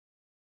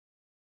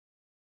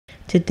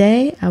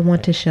Today I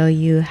want to show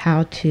you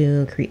how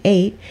to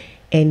create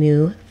a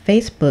new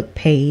Facebook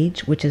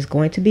page which is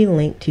going to be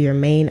linked to your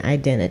main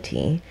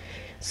identity.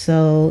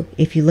 So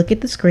if you look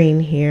at the screen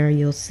here,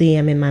 you'll see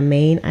I'm in my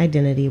main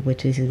identity,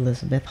 which is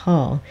Elizabeth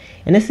Hall,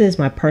 and this is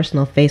my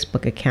personal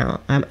Facebook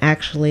account. I'm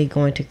actually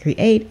going to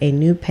create a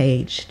new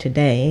page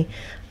today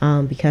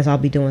because I'll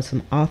be doing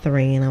some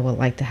authoring and I would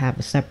like to have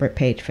a separate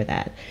page for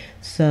that.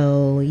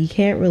 So you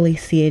can't really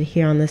see it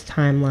here on this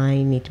timeline.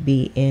 You need to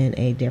be in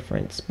a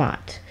different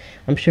spot.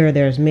 I'm sure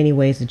there's many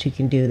ways that you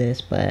can do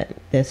this, but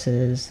this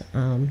is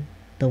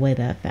the way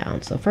that I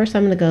found. So first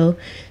I'm going to go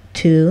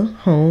to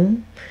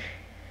home,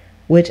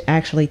 which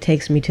actually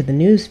takes me to the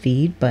news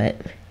feed, but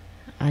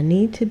I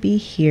need to be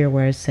here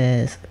where it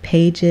says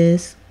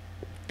pages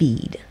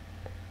feed.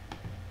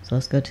 So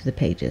let's go to the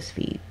pages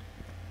feed.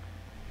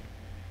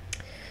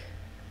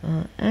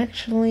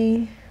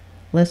 Actually,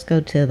 let's go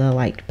to the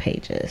liked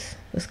pages.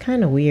 It's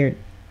kind of weird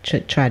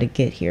to try to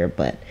get here,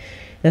 but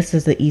this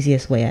is the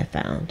easiest way I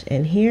found.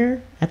 And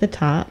here at the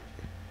top,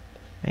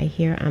 right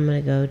here, I'm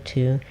going to go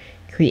to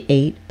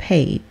create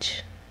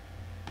page.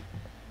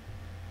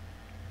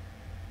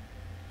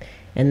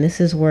 And this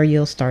is where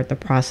you'll start the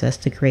process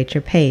to create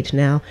your page.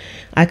 Now,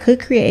 I could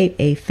create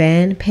a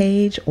fan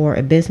page or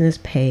a business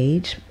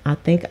page. I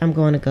think I'm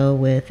going to go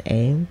with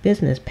a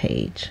business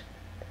page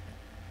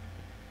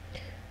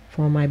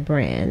for my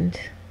brand.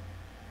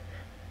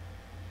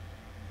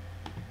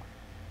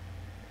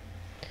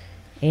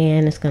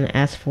 And it's going to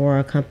ask for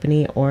a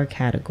company or a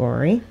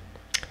category.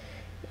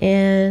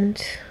 And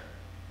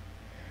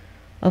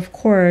of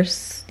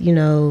course,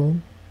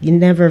 you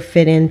never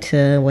fit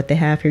into what they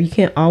have here. You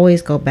can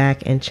always go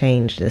back and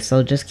change this,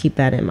 so just keep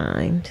that in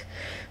mind.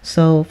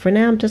 So for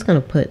now, I'm just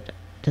going to put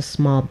the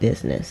small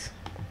business,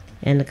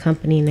 and the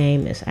company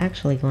name is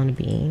actually going to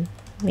be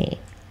me.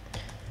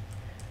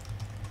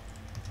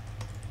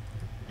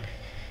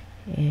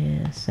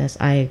 And it says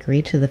I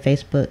agree to the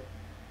Facebook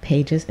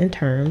pages and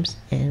terms,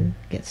 and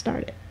get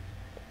started.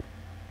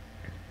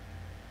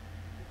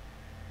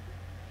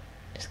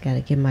 Just got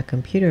to give my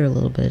computer a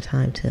little bit of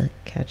time to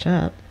catch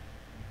up.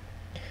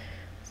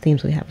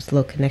 Seems we have a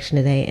slow connection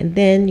today. And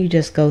then you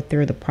just go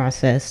through the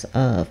process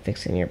of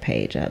fixing your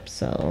page up.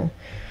 So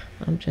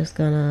I'm just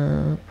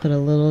gonna put a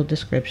little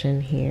description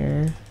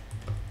here.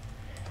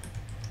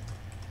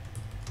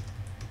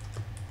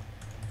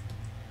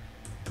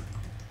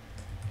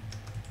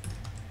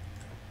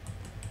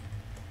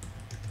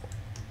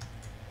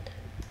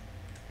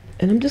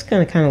 And I'm just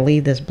gonna kind of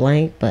leave this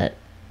blank, but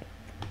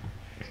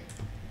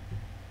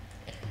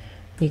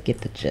you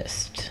get the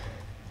gist.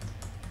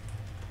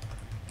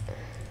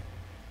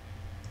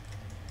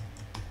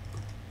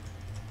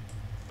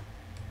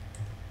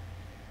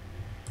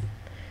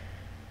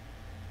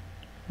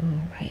 All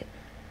right.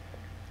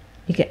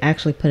 You can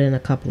actually put in a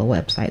couple of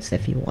websites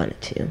if you wanted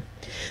to.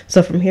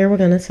 So from here, we're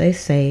going to say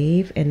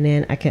save, and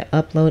then I can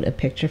upload a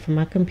picture from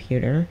my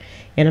computer.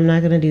 And I'm not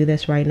going to do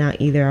this right now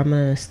either. I'm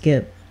going to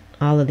skip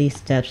all of these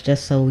steps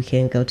just so we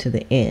can go to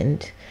the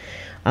end.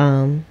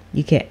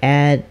 You can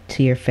add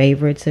to your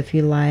favorites if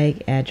you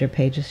like, add your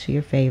pages to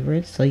your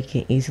favorites so you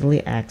can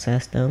easily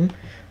access them.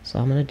 So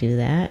I'm going to do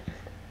that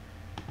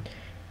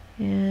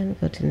and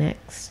go to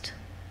next.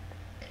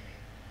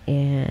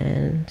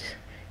 And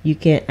you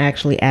can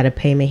actually add a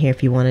payment here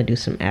if you want to do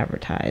some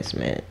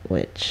advertisement,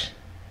 which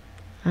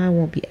I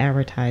won't be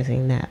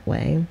advertising that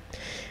way.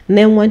 And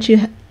then once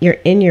you're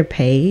in your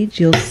page,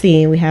 you'll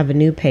see we have a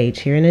new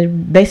page here, and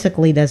it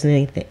basically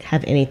doesn't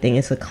have anything.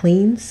 It's a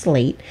clean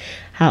slate.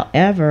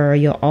 However,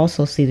 you'll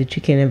also see that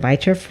you can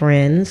invite your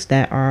friends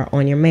that are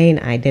on your main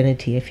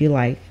identity if you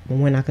like.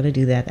 We're not going to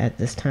do that at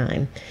this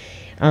time.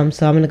 So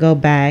I'm going to go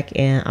back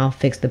and I'll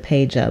fix the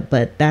page up,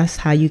 but that's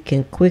how you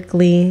can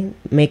quickly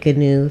make a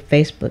new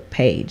Facebook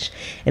page.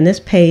 And this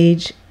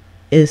page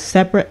is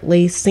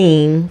separately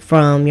seen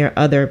from your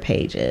other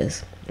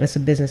pages. It's a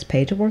business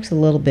page. It works a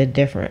little bit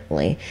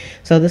differently.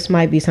 So this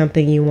might be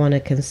something you want to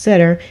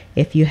consider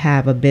if you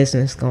have a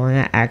business going.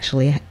 I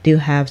actually do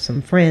have some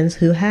friends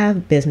who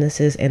have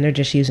businesses and they're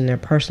just using their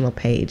personal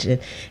page. And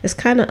it's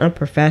kind of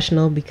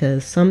unprofessional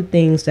because some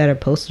things that are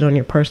posted on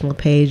your personal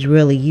page,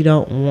 really, you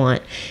don't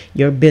want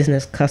your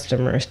business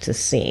customers to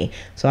see.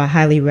 So I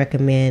highly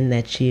recommend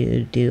that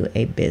you do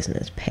a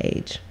business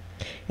page.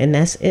 And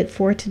that's it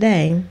for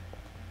today.